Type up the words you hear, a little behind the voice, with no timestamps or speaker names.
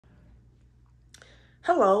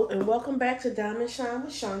Hello and welcome back to Diamond Shine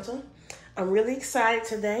with Shanta. I'm really excited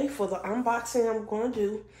today for the unboxing I'm going to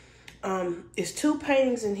do. It's two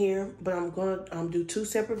paintings in here, but I'm going to do two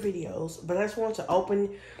separate videos. But I just wanted to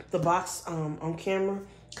open the box on camera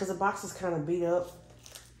because the box is kind of beat up.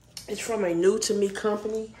 It's from a new to me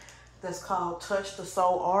company that's called Touch the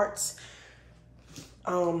Soul Arts.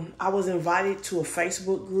 I was invited to a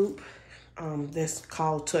Facebook group that's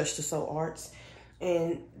called Touch the Soul Arts.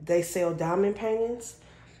 And they sell diamond paintings.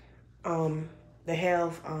 They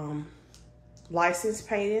have licensed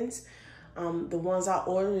paintings. The ones I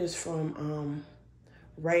ordered is from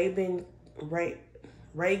Reagan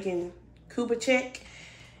Kubicek.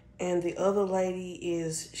 And the other lady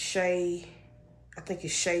is Shay, I think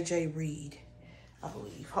it's Shay J. Reed, I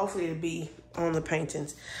believe. Hopefully it'll be on the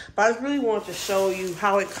paintings. But I really wanted to show you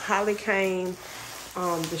how it came.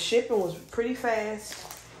 The shipping was pretty fast.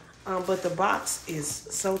 But the box is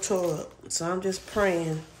so tore up. So I'm just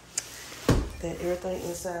praying that everything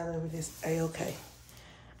inside of it is A-okay.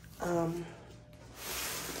 I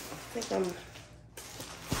guess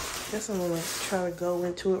I'm gonna try to go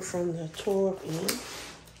into it from the tore up end.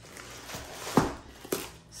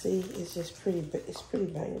 See, it's just pretty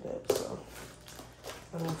banged up. So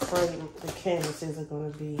I'm afraid the canvases are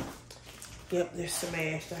gonna be, yep, they're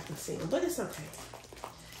smashed. I can see them, but it's okay.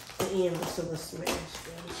 The end was still a smash.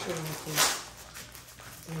 I'm sure I can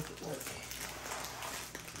make it work.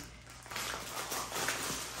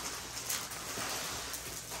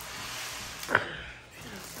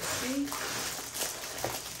 See?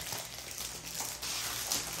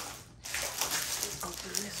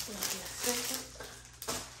 Open this one in a second.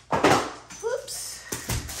 Whoops.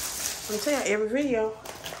 I'm gonna tell you every video.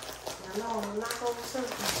 I know I'm not over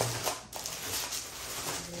something.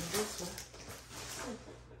 And then this one.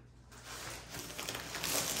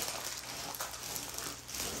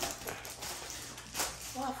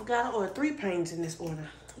 Oh, I forgot I ordered 3 paintings in this order.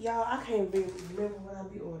 Y'all, I can't remember what I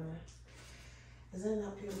be ordering. Is that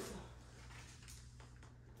not beautiful?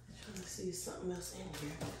 I'm trying to see something else in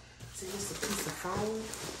here. See, it's a piece of foam.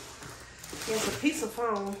 Yeah, it's a piece of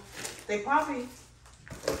foam. They probably,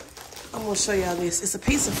 I'm gonna show y'all this. It's a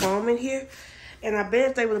piece of foam in here. And I bet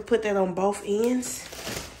if they would have put that on both ends,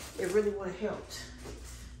 it really would have helped.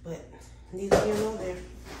 But neither here nor there.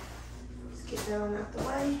 Let's get that one out the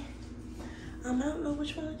way. I don't know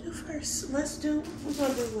which one to do first. We're gonna do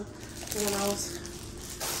one of those.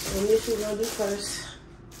 And this we're gonna do first.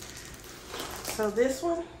 So this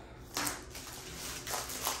one,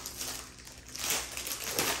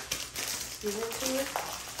 give it to you.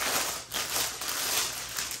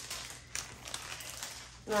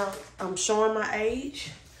 Now, I'm showing my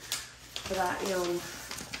age, but I am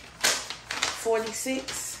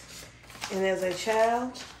 46. And as a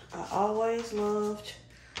child, I always loved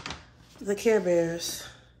the Care Bears.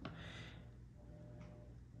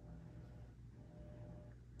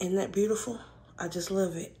 Isn't that beautiful? I just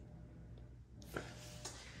love it.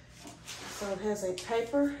 So it has a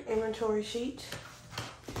paper inventory sheet.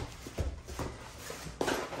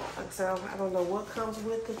 So I don't know what comes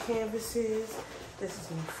with the canvases. This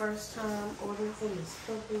is my first time ordering from this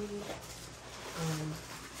company. I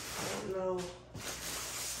don't know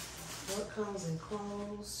what comes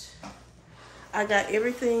enclosed. I got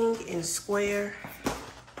everything in square.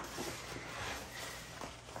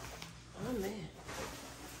 Oh man,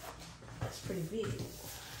 that's pretty big.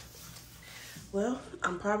 Well,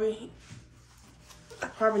 I probably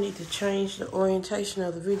need to change the orientation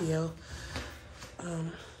of the video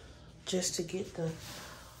just to get the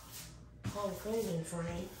whole thing in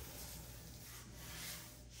frame.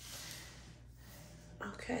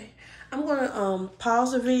 Okay, I'm gonna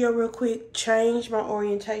pause the video real quick, change my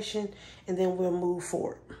orientation, and then we'll move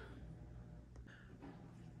forward.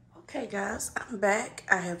 Okay guys, I'm back.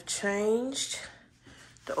 I have changed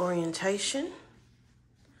the orientation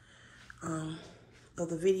of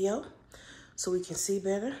the video so we can see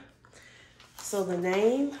better. So the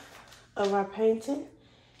name of our painting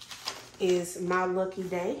is My Lucky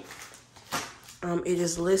Day. It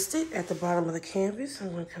is listed at the bottom of the canvas. I'm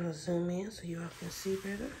going to kind of zoom in so you all can see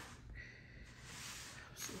better.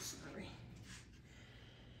 I'm so sorry.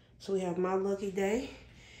 So we have My Lucky Day,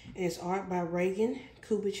 and it's art by Reagan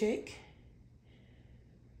Kubicek.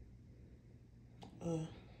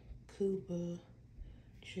 Kubicek.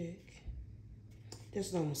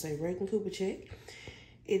 That's what I'm going to say, Reagan Kubicek.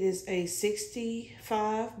 It is a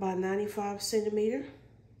 65 by 95 centimeter.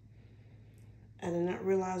 I did not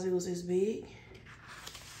realize it was this big.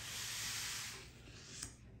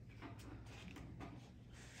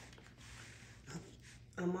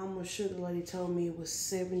 I'm almost sure the lady told me it was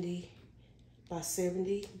 70 by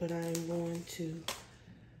 70, but I am going to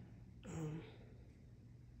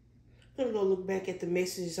I'm gonna go look back at the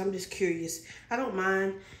messages. I'm just curious. I don't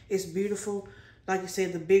mind. It's beautiful. Like I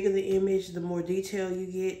said, the bigger the image, the more detail you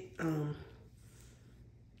get.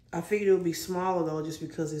 I figured it would be smaller though, just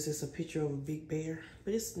because this is a picture of a big bear.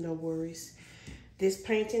 But it's no worries. This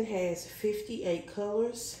painting has 58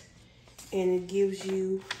 colors, and it gives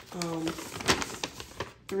you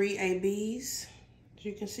 3 ABs, as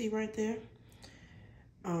you can see right there.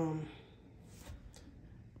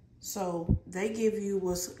 So they give you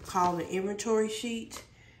what's called an inventory sheet,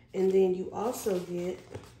 and then you also get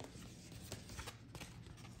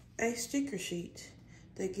a sticker sheet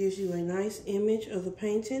that gives you a nice image of the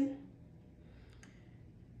painting.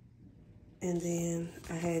 And then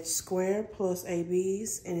I had square plus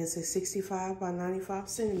ABs, and it's a 65 by 95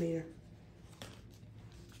 centimeter.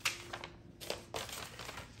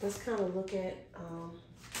 Let's kind of look at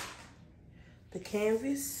the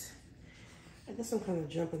canvas. I guess I'm kind of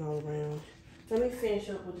jumping all around. Let me finish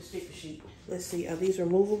up with the sticker sheet. Let's see, are these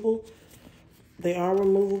removable? They are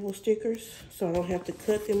removable stickers, so I don't have to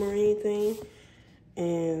cut them or anything.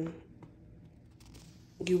 And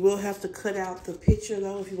you will have to cut out the picture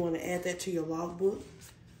though if you want to add that to your logbook.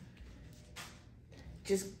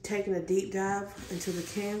 Just taking a deep dive into the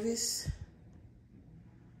canvas.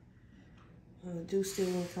 I do still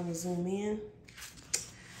want to kind of zoom in.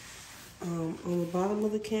 On the bottom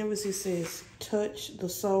of the canvas, it says, "Touch the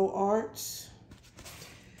Soul Arts.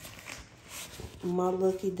 My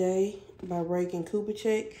Lucky Day" by Reagan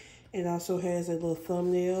Kubicek. It also has a little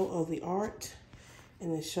thumbnail of the art,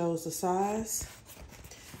 and it shows the size.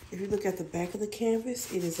 If you look at the back of the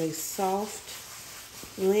canvas, it is a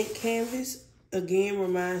soft lint canvas. Again,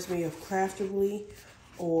 reminds me of Craftably,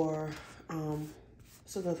 or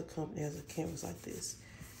it's another company that has a canvas like this.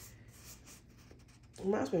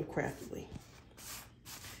 Reminds me of Craftably.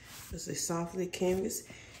 It's a soft lint canvas.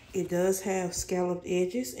 It does have scalloped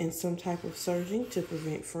edges and some type of serging to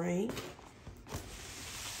prevent fraying.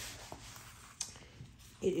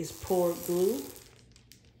 It is poured glue.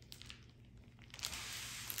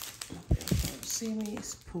 See me,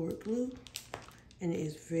 it's poured glue, and it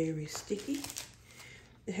is very sticky.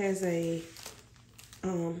 It has a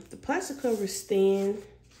the plastic cover is thin,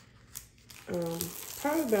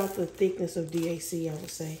 probably about the thickness of DAC, I would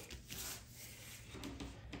say.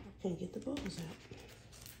 I can't get the bubbles out.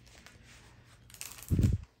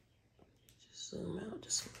 Just zoom out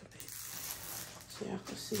just a little bit so y'all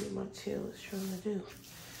can see what my tail is trying to do.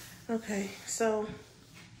 Okay, so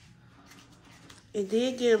it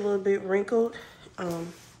did get a little bit wrinkled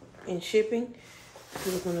in shipping. If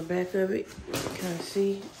you look on the back of it, you can kind of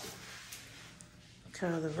see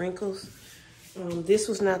kind of the wrinkles. This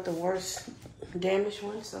was not the worst damaged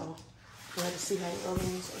one, so we'll have to see how the other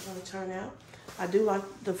ones are going to turn out. I do like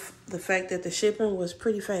the fact that the shipping was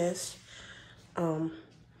pretty fast.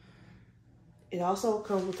 It also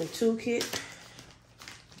comes with a toolkit.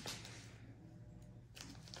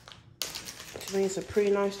 To me, it's a pretty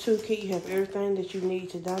nice toolkit. You have everything that you need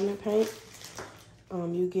to diamond paint.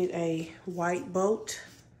 You get a white boat,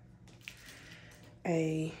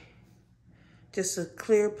 just a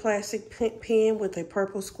clear plastic pen with a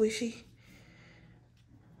purple squishy.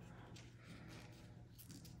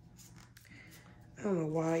 I don't know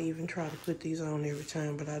why I even try to put these on every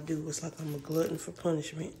time, but I do. It's like I'm a glutton for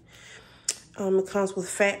punishment. It comes with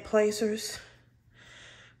fat placers,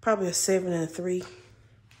 probably a 7 and a 3.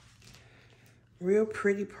 Real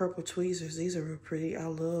pretty purple tweezers. These are real pretty. I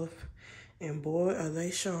love. And boy, are they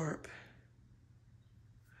sharp.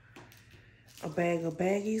 A bag of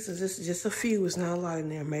baggies. This is just a few. It's not a lot in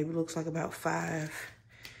there. Maybe it looks like about 5.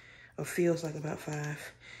 Or feels like about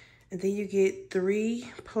 5. And then you get 3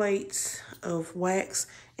 plates of wax.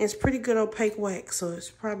 And it's pretty good opaque wax, so it's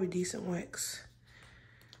probably decent wax.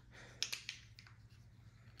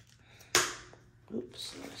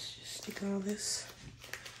 Oops. Let's just stick all this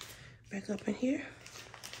back up in here.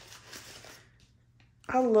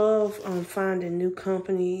 I love finding new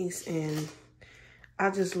companies, and I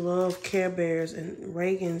just love Care Bears, and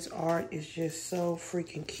Reagan's art is just so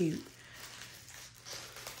freaking cute.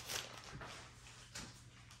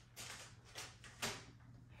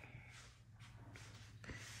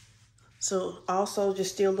 So also,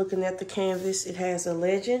 just still looking at the canvas, it has a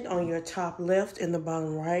legend on your top left and the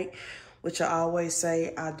bottom right, which I always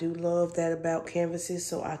say I do love that about canvases,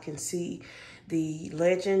 so I can see the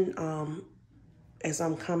legend as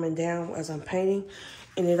I'm coming down, as I'm painting.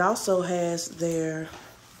 And it also has their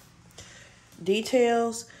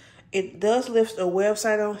details. It does list a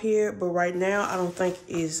website on here, but right now I don't think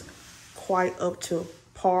is quite up to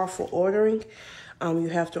par for ordering. You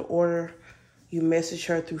have to order, you message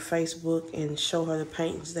her through Facebook and show her the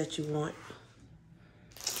paintings that you want.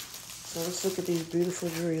 So let's look at these beautiful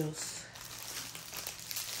drills.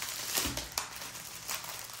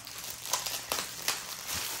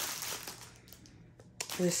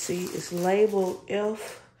 Let's see, it's labeled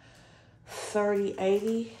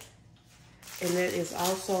F3080, and that is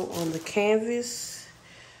also on the canvas.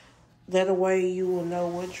 That way you will know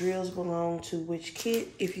what drills belong to which kit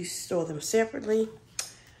if you store them separately.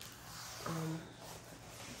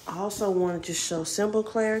 I also want to just show symbol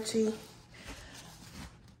clarity.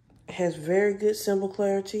 It has very good symbol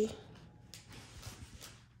clarity.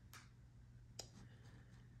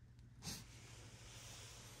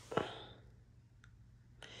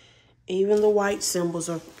 Even the white symbols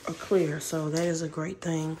are clear, so that is a great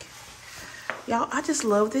thing. Y'all, I just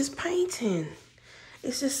love this painting.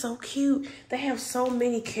 It's just so cute. They have so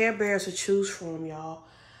many Care Bears to choose from, y'all.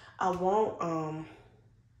 I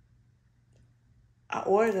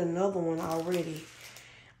ordered another one already.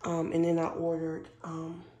 And then I ordered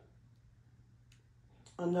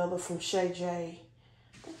another from Shay J.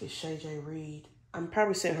 I think it's Shay J Reed. I'm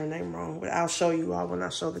probably saying her name wrong, but I'll show you all when I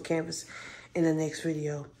show the canvas in the next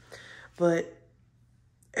video. But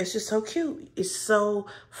it's just so cute. It's so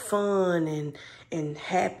fun and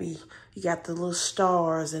happy. You got the little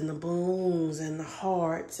stars and the balloons and the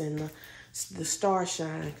hearts and the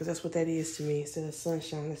starshine, because that's what that is to me. Instead of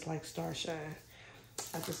sunshine, it's like starshine.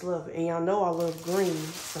 I just love it. And y'all know I love green,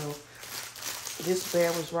 so this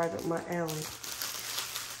bear was right up my alley.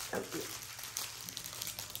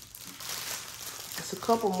 There's a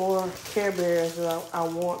couple more Care Bears that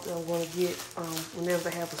I'm going to get whenever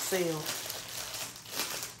they have a sale.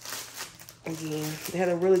 Again, they had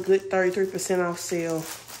a really good 33% off sale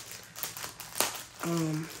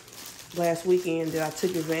last weekend that I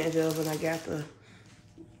took advantage of, and I got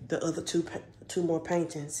the other two more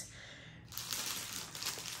paintings.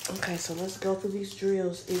 Okay, so let's go through these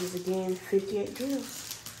drills. It is again 58 drills.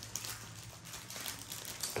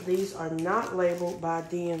 These are not labeled by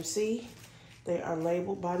DMC. They are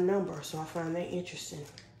labeled by number, so I find that interesting.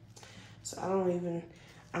 So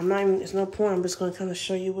there's no point. I'm just going to kind of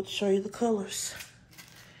show you the colors.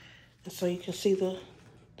 And so you can see the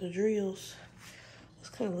drills. Let's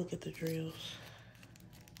kind of look at the drills.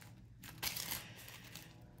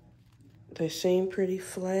 They seem pretty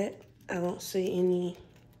flat. I don't see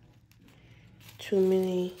too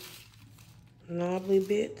many knobbly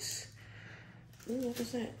bits. Ooh, what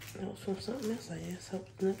is that? That was from something else, I guess. Hope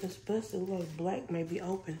nothing's busted. It looks like black may be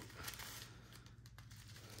open.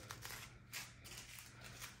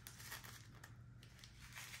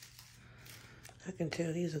 I can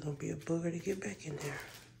tell these are going to be a booger to get back in there.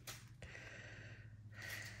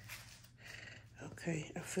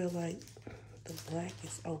 Okay, I feel like the black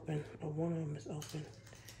is open, or one of them is open.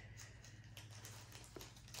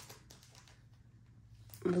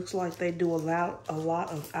 Looks like they do a lot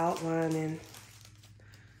of outlining.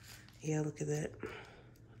 Yeah, look at that.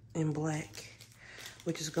 In black,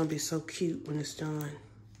 which is going to be so cute when it's done.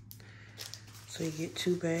 So you get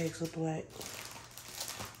 2 bags of black.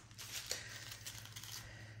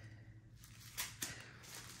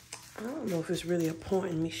 I don't know if it's really a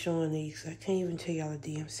point in me showing these. I can't even tell y'all the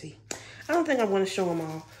DMC. I don't think I want to show them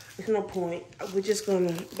all. There's no point. We're just going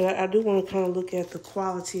to, but I do want to kind of look at the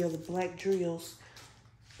quality of the black drills.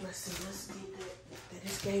 Let's see, let's get that. They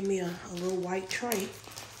just gave me a little white tray.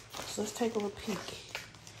 So let's take a little peek.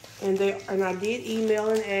 And I did email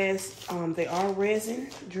and ask, they are resin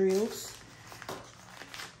drills.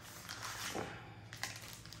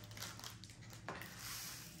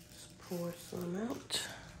 Let's pour some out.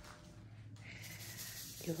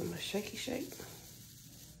 Give them a shaky shake.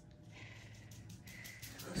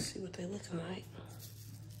 Let's see what they're looking like.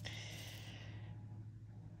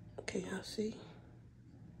 Okay, y'all see?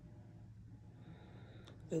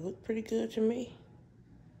 They look pretty good to me.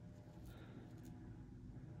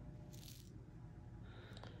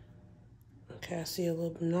 Okay, I see a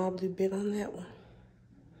little knobbly bit on that one.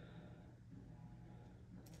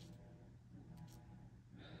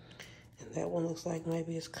 And that one looks like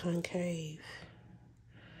maybe it's concave.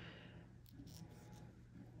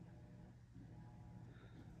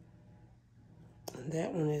 And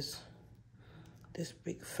that one is, this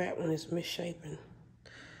big fat one is misshapen.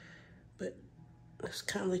 But let's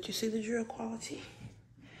kind of let you see the drill quality.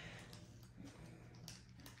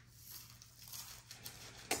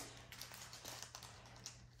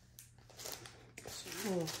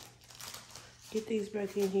 So we'll get these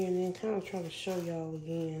back in here and then kind of try to show y'all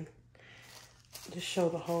again. Just show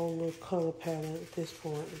the whole little color palette at this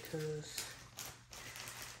point, because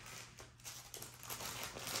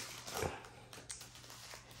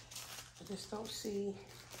I just don't see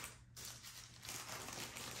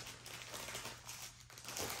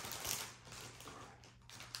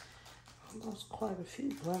quite a few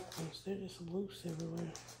black ones. They're just loose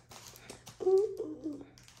everywhere. Ooh, ooh.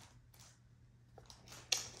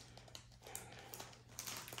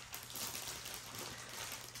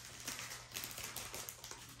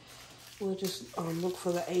 We'll just look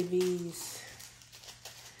for the ABs.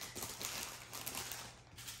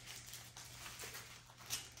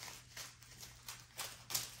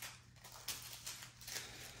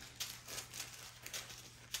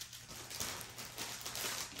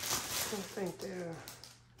 I think they're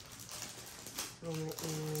on the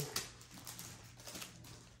end.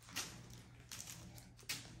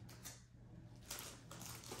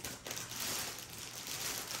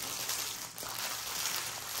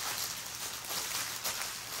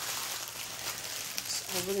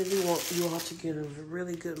 I really do want you all to get a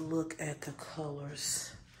really good look at the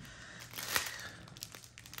colors.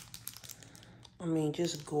 I mean,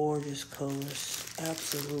 just gorgeous colors.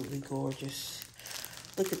 Absolutely gorgeous.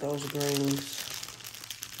 Look at those greens.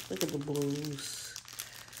 Look at the blues.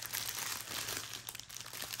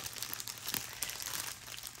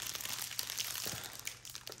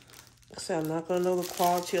 So I'm not gonna know the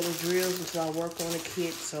quality of the drills until I work on the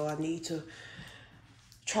kit, so I need to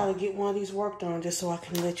try to get one of these worked on just so I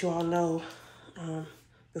can let you all know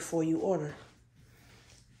before you order.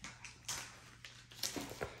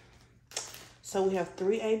 So we have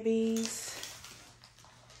 3 ABs.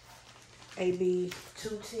 AB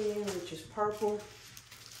 210, which is purple.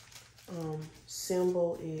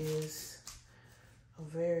 Symbol is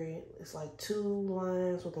it's like 2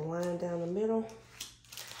 lines with a line down the middle.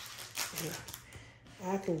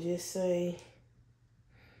 I can just say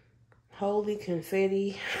holy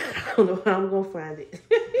confetti. I don't know how I'm gonna find it.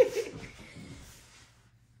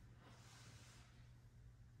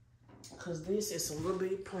 Cause this is a little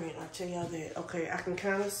bitty print, I tell y'all that. Okay, I can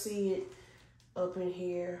kind of see it up in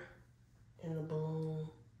here in the balloon.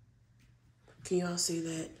 Can y'all see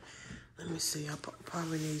that? Let me see, I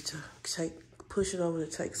probably need to push it over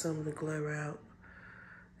to take some of the glare out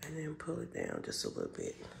and then pull it down just a little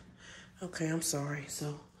bit. Okay, I'm sorry.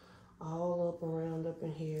 So all up around up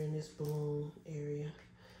in here in this balloon area,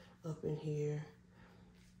 up in here.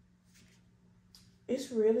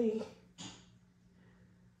 It's really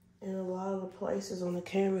in a lot of the places on the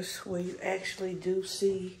canvas where you actually do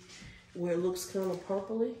see where it looks kind of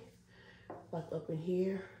purpley, like up in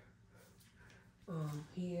here,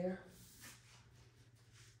 here.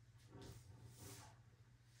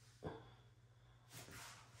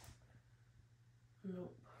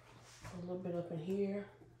 Nope, a little bit up in here.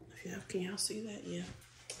 Can y'all see that? Yeah.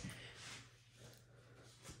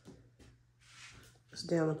 It's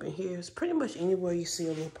down up in here. It's pretty much anywhere you see a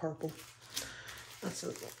little purple. That's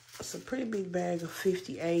a pretty big bag of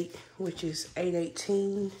 58, which is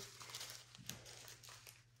 818.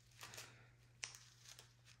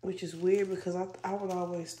 Which is weird because I would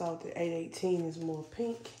always thought that 818 is more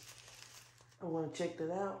pink. I want to check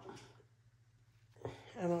that out.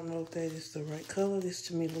 I don't know if that is the right color. This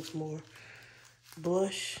to me looks more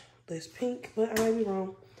blush, less pink, but I may be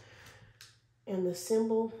wrong. And the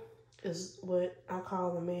symbol is what I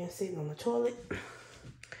call the man sitting on the toilet.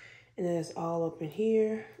 And then it's all up in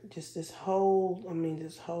here. Just this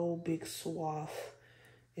whole big swath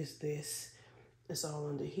is this. It's all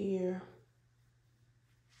under here.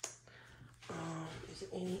 Is it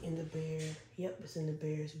any in the bear? Yep, it's in the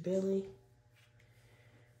bear's belly.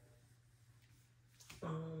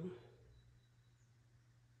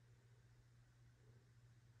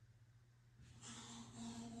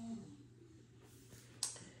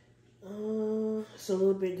 It's a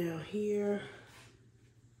little bit down here.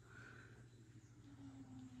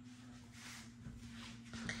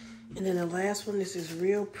 And then the last one, this is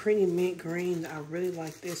real pretty mint green. I really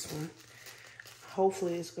like this one.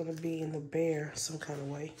 Hopefully it's gonna be in the bear some kind of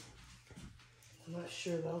way. I'm not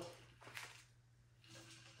sure though.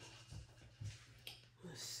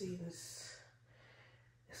 Let's see this.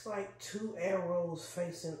 It's like 2 arrows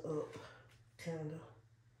facing up, kinda.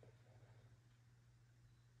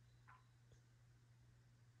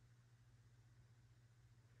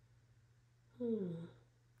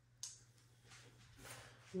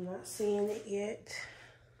 I'm not seeing it yet.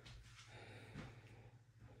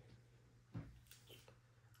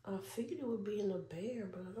 I figured it would be in the bear,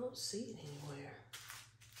 but I don't see it anywhere.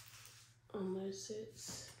 Unless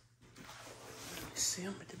it's... Let me see,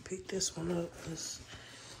 I'm going to pick this one up.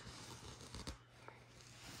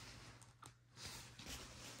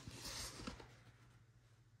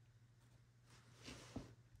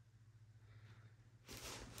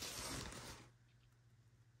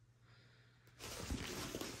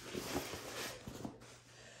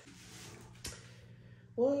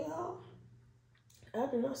 Well, y'all,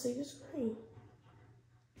 I did not see the screen.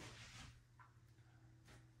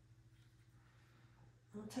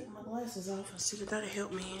 glasses off and see if that'll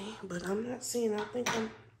help me any. But I'm not seeing. I think it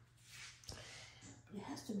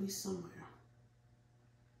has to be somewhere.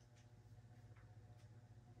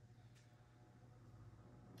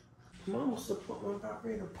 I'm almost to the point where I'm about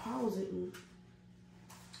ready to pause it and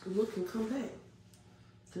look and come back.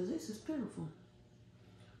 Because this is pitiful.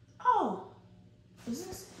 Oh, is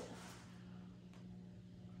this it?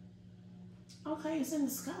 Okay, it's in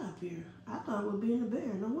the sky up here. I thought it would be in the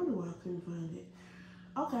bear. No wonder why I couldn't find it.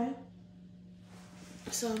 Okay.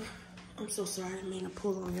 So, I'm so sorry. I didn't mean to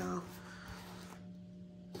pull on y'all.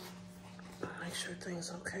 Make sure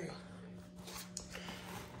things okay.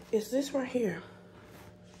 It's this right here.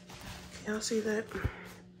 Can y'all see that?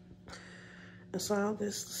 It's all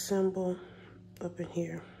this symbol up in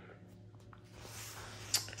here.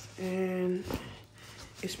 And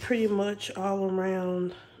it's pretty much all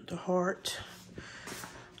around the heart.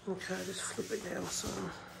 Okay, I'll just flip it down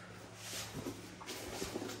some.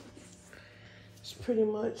 It's pretty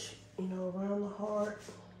much, you know, around the heart.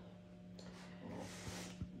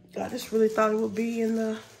 I just really thought it would be in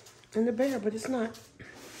the bear, but it's not.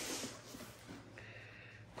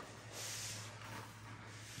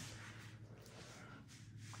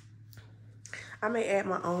 I may add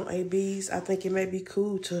my own ABs. I think it may be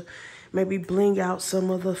cool to maybe bling out some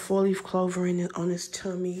of the 4-leaf clover on his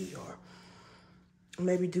tummy, or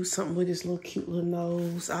maybe do something with his little cute little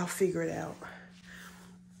nose. I'll figure it out.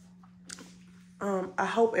 I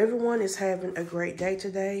hope everyone is having a great day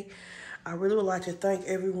today. I really would like to thank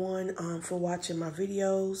everyone for watching my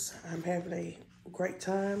videos. I'm having a great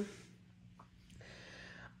time.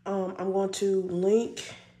 I'm going to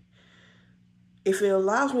link, if it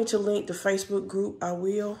allows me to link the Facebook group, I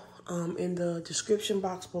will, in the description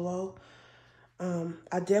box below.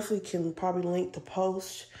 I definitely can probably link the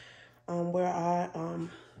post where I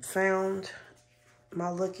found my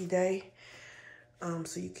lucky day,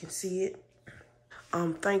 so you can see it.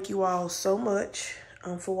 Thank you all so much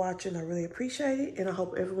for watching. I really appreciate it, and I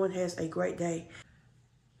hope everyone has a great day.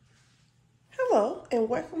 Hello, and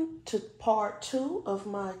welcome to part 2 of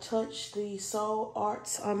my Touch the Soul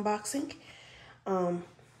Arts unboxing.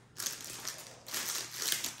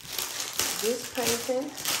 This painting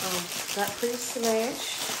got pretty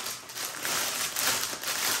smashed.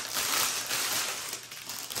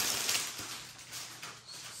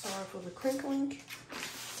 Sorry for the crinkling.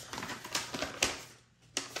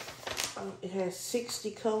 It has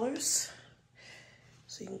 60 colors,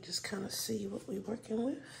 so you can just kind of see what we're working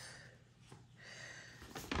with.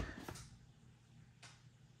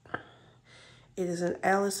 It is an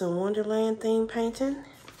Alice in Wonderland themed painting.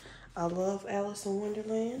 I love Alice in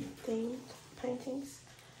Wonderland themed paintings.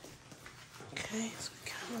 Okay, so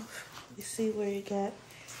we see where it got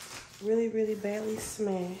really, really badly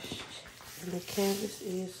smashed. And the canvas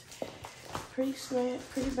is pretty smashed,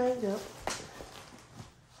 pretty banged up.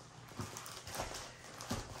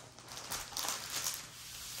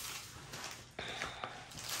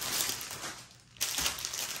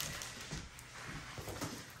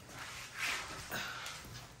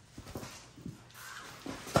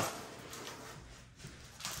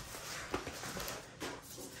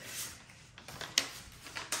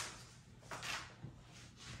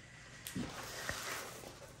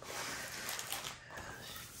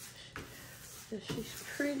 She's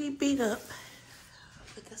pretty beat up,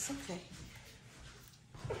 but that's okay.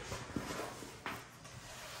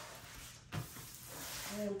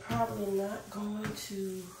 I'm probably not going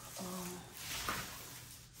to,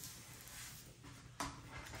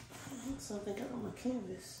 something got on my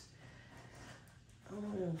canvas. I'm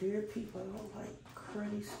one of them weird people. I don't like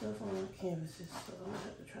cruddy stuff on my canvases, so I'm gonna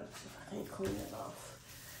have to try to see if I can clean it off.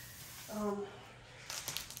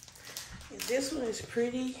 This one is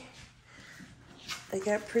pretty. It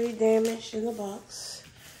got pretty damaged in the box,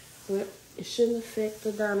 but it shouldn't affect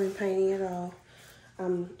the diamond painting at all.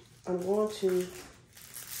 I'm going to,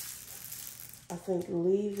 I think,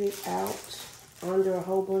 leave it out under a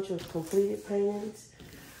whole bunch of completed paintings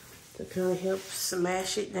to kind of help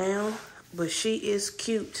smash it down. But she is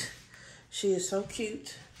cute. She is so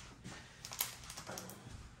cute.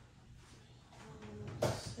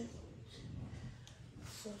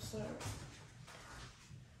 So sorry.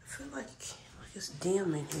 I feel like it's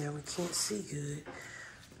dim in here. We can't see good.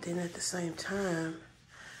 But then at the same time,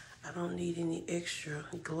 I don't need any extra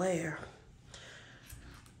glare.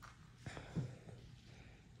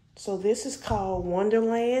 So this is called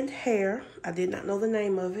Wonderland Hair. I did not know the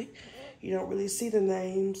name of it. You don't really see the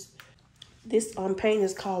names. This painting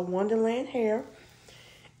is called Wonderland Hair.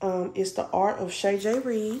 It's the art of Shay J.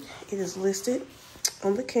 Reed. It is listed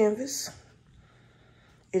on the canvas.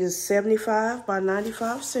 It is 75 by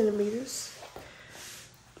 95 centimeters.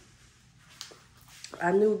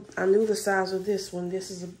 I knew the size of this one. This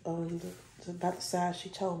is about the size she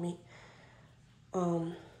told me.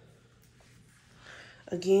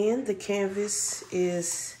 Again, the canvas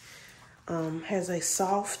is has a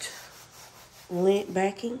soft lint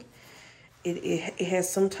backing. It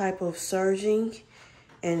has some type of serging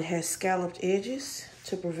and has scalloped edges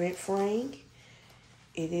to prevent fraying.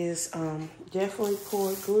 It is definitely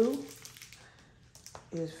poured glue.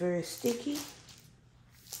 It is very sticky.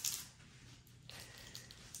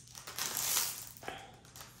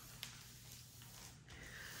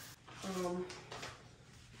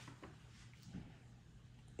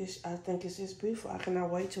 I think it's just beautiful. I cannot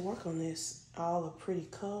wait to work on this. All the pretty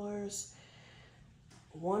colors.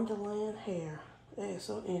 Wonderland hair. That is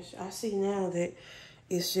so interesting. I see now that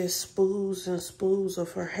it's just spools and spools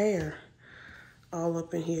of her hair all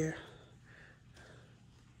up in here.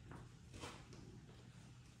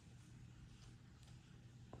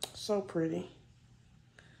 So pretty.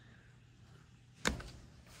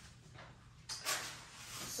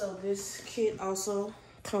 So this kit also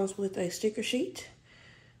comes with a sticker sheet.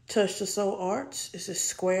 Touch to Sew Arts. It's a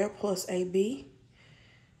square plus AB.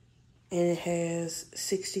 And it has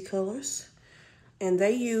 60 colors. And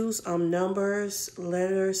they use numbers,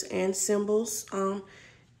 letters, and symbols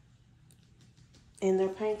in their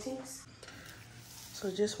paintings.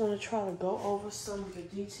 So just want to try to go over some of the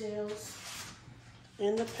details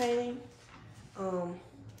in the painting.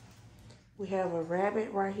 We have a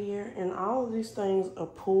rabbit right here, and all of these things are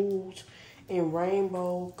pulled in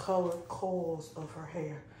rainbow colored coils of her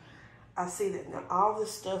hair. I see that now all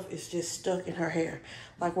this stuff is just stuck in her hair.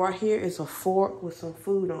 Like right here is a fork with some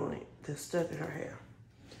food on it that's stuck in her hair.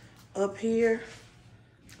 Up here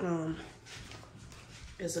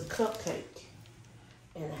is a cupcake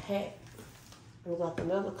and a hat. It looks like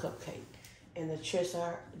another cupcake and the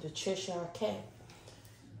Cheshire cat.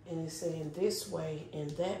 And it's saying this way and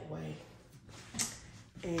that way.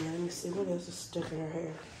 And let me see what else is stuck in her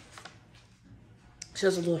hair. She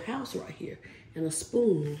has a little house right here and a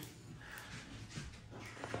spoon.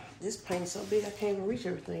 This paint's so big I can't even reach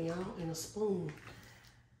everything, y'all, and a spoon.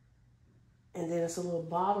 And then it's a little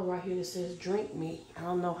bottle right here that says drink me. I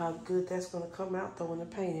don't know how good that's gonna come out though in the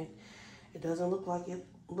painting. It doesn't look like it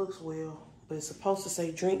looks well, but it's supposed to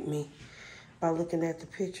say drink me by looking at the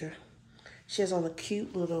picture. She has on a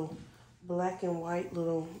cute little black and white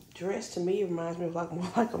little dress. To me, it reminds me of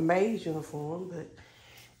more like a maid's uniform,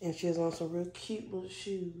 and she has on some real cute little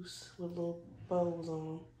shoes with little bows on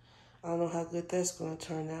them. I don't know how good that's gonna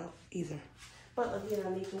turn out either. But again, I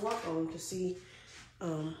need to work on them to see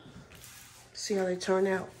how they turn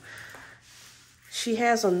out. She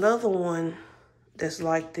has another one that's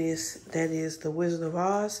like this, that is the Wizard of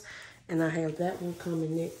Oz, and I have that one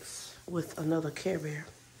coming next with another Care Bear.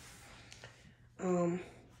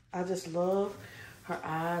 I just love her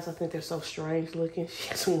eyes. I think they're so strange looking. She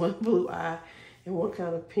has one blue eye and one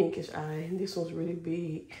kind of pinkish eye, and this one's really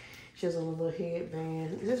big. She has on a little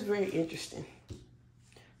headband. This is very interesting.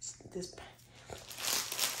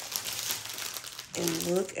 And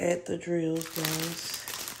look at the drills, guys.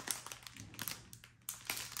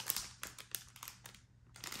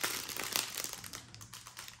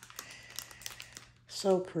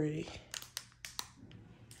 So pretty.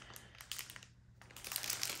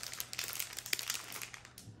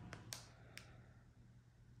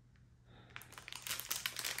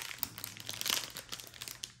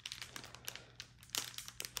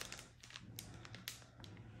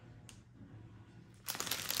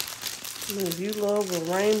 If you love the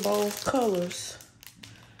rainbow colors,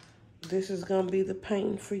 this is going to be the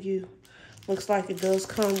painting for you. Looks like it does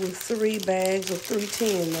come with 3 bags of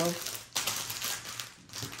 310 though,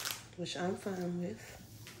 which I'm fine with.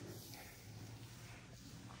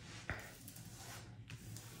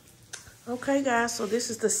 Okay guys, so this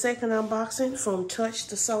is the second unboxing from Touch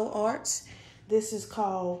to Sew Arts. This is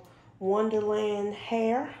called Wonderland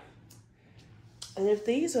Hair. And if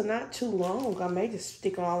these are not too long, I may just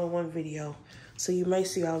stick them all in one video. So you may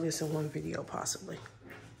see all this in one video possibly.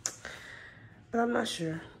 But I'm not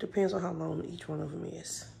sure. Depends on how long each one of them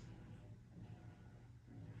is.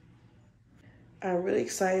 I'm really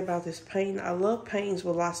excited about this painting. I love paintings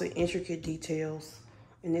with lots of intricate details.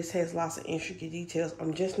 And this has lots of intricate details.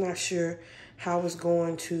 I'm just not sure how it's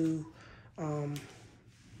going to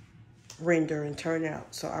render and turn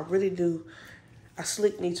out. So I really do. I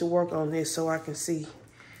slick need to work on this so I can see,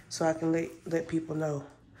 so I can let people know.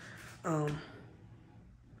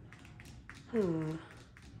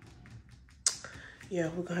 Yeah,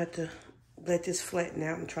 we're gonna have to let this flatten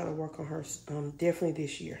out and try to work on her definitely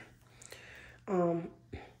this year.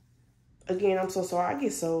 Again, I'm so sorry. I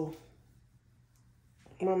get so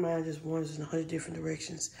My mind just wanders in 100 different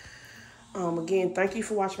directions. Again, thank you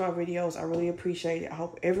for watching my videos. I really appreciate it. I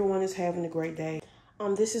hope everyone is having a great day.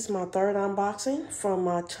 This is my third unboxing from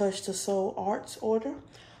my Touch the Soul Arts order,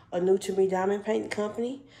 a new to me diamond painting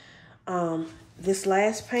company. This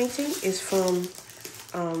last painting is from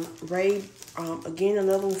again,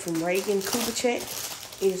 another one from Reagan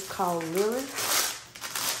Kubicek. It is called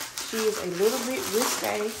Lilith. She is a little bit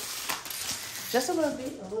risque, just a little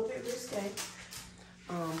bit risque.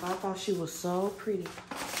 But I thought she was so pretty.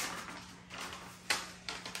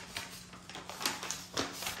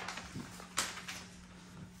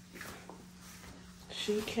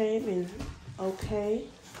 She came in okay.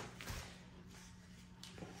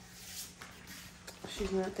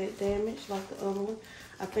 She's not that damaged like the other one.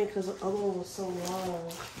 I think because the other one was so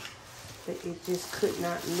long that it just could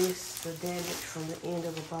not miss the damage from the end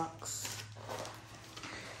of the box.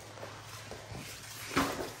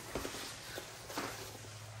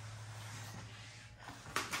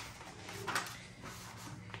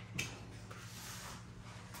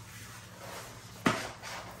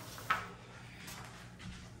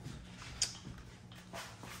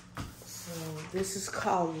 So this is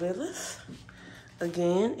called Lilith.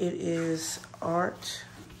 Again, it is art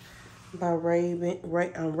by Reagan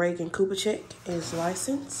Kubicek. It is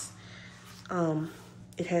licensed.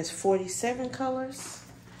 It has 47 colors.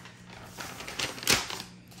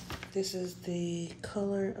 This is the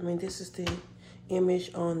color, this is the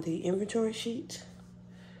image on the inventory sheet.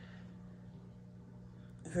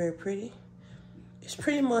 Very pretty. It's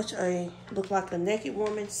pretty much look like a naked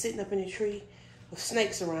woman sitting up in a tree with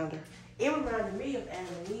snakes around her. It reminded me of Adam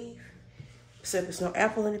and Eve. Except there's no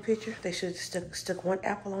apple in the picture. They should have stuck one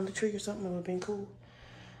apple on the tree or something. It would have been cool.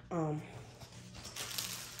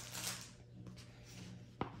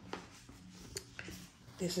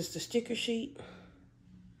 This is the sticker sheet.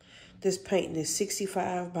 This painting is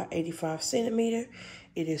 65 by 85 centimeter.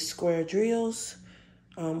 It is square drills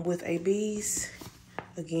with ABs.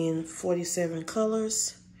 Again, 47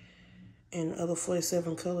 colors. And other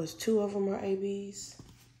 47 colors, 2 of them are ABs.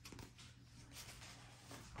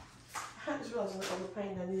 I just realized on the other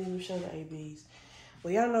painting I didn't even show the ABs.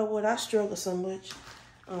 Well, y'all know what? I struggle so much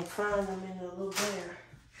on frying them in a little glare.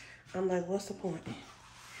 I'm like, what's the point?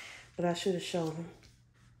 But I should have showed them.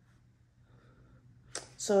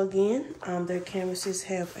 So again, their canvases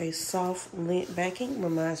have a soft lint backing.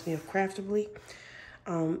 Reminds me of Craftably.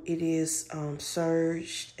 It is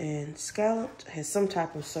serged and scalloped. Has some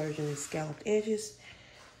type of serged and scalloped edges.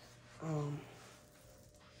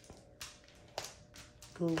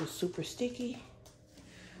 Glue was super sticky.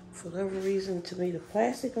 For whatever reason, to me, the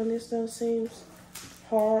plastic on this though seems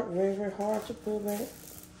hard, very, very hard to pull back.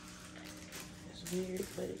 It's weird,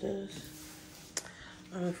 but it does.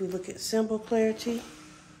 If we look at symbol clarity,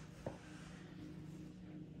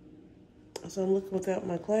 so I'm looking without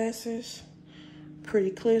my glasses.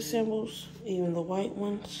 Pretty clear symbols, even the white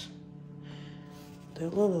ones. They're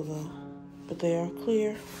little though, but they are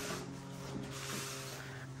clear.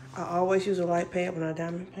 I always use a light pad when I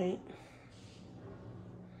diamond paint.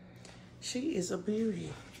 She is a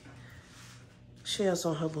beauty. She has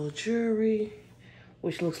on her little jewelry,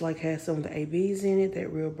 which looks like has some of the ABs in it.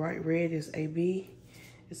 That real bright red is AB.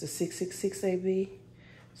 It's a 666 AB.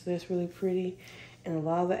 So that's really pretty. And a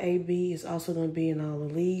lot of the AB is also going to be in all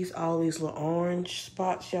the leaves. All these little orange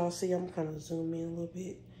spots y'all see. I'm kind of zoom in a little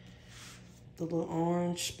bit. The little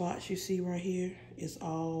orange spots you see right here is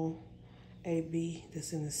all AB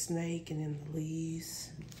that's in the snake and in the leaves.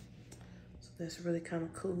 So that's really kind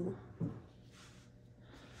of cool.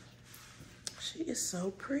 She is so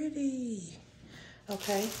pretty.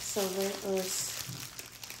 Okay, so let us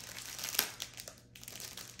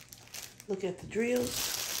look at the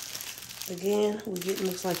drills. Again, we're getting,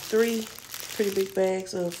 looks like 3 pretty big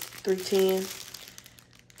bags of 310,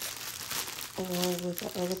 along with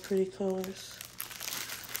the other pretty colors.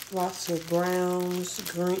 Lots of browns,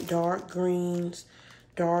 green, dark greens,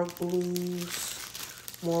 dark blues,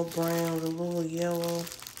 more brown, a little yellow.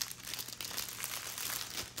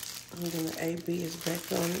 And then the AB is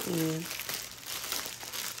back on the end.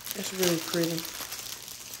 That's really pretty.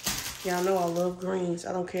 Y'all know I love greens.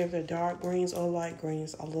 I don't care if they're dark greens or light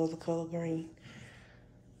greens. I love the color green.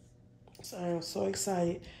 So I am so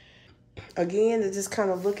excited. Again, to just kind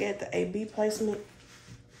of look at the AB placement.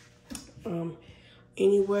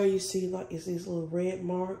 Anywhere you see like it's these little red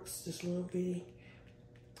marks, this little bitty.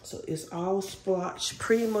 So it's all splotched.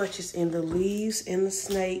 Pretty much it's in the leaves and the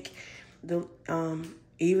snake,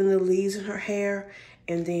 even the leaves in her hair,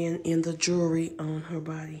 and then in the jewelry on her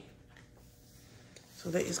body. So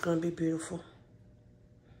that is going to be beautiful.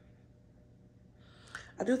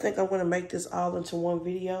 I do think I'm going to make this all into one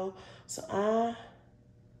video. So I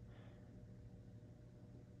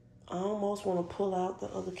almost want to pull out the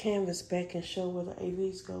other canvas back and show where the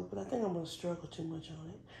ABs go, but I think I'm going to struggle too much on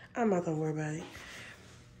it. I'm not going to worry about it.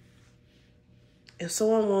 If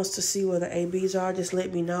someone wants to see where the ABs are, just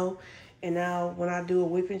let me know. And now when I do a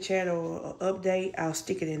whipping chat or an update, I'll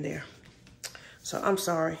stick it in there. So I'm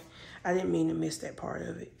sorry. I didn't mean to miss that part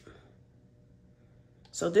of it.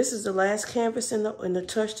 So this is the last canvas in the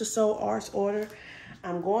Touch to Soul Arts order.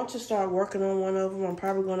 I'm going to start working on one of them. I'm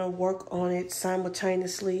probably going to work on it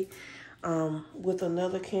simultaneously with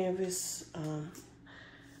another canvas.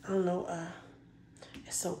 I don't know.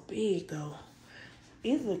 It's so big though.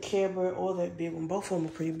 Either the Care Bear or that big one. Both of them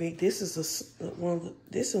are pretty big. This is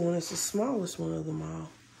this one is the smallest one of them all,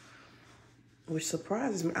 which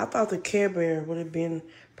surprises me. I thought the Care Bear would have been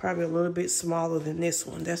probably a little bit smaller than this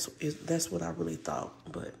one. That's what I really thought,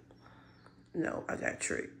 but no, I got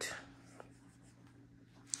tricked.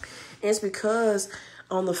 And it's because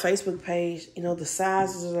on the Facebook page, you know, the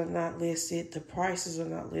sizes are not listed, the prices are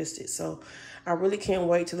not listed. So I really can't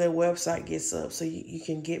wait till their website gets up so you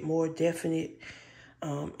can get more definite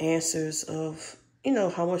answers of, you know,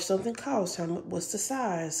 how much something costs, what's the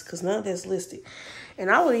size, because none of that's listed. And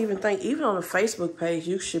I would even think, even on the Facebook page,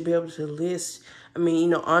 you should be able to list, I mean, you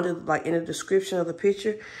know, under, like in the description of the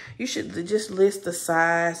picture, you should just list the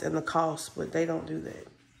size and the cost, but they don't do that.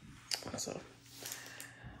 So,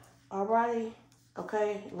 alrighty,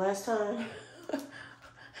 okay, last time.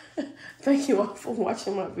 Thank you all for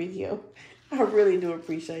watching my video. I really do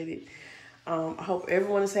appreciate it. I hope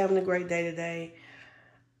everyone is having a great day today.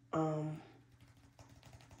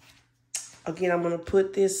 Again, I'm going to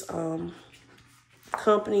put this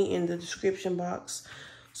company in the description box.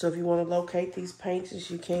 So if you want to locate these paintings,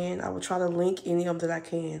 you can. I will try to link any of them that I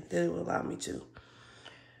can, that it will allow me to.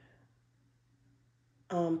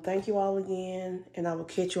 Thank you all again, and I will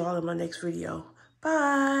catch you all in my next video.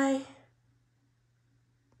 Bye.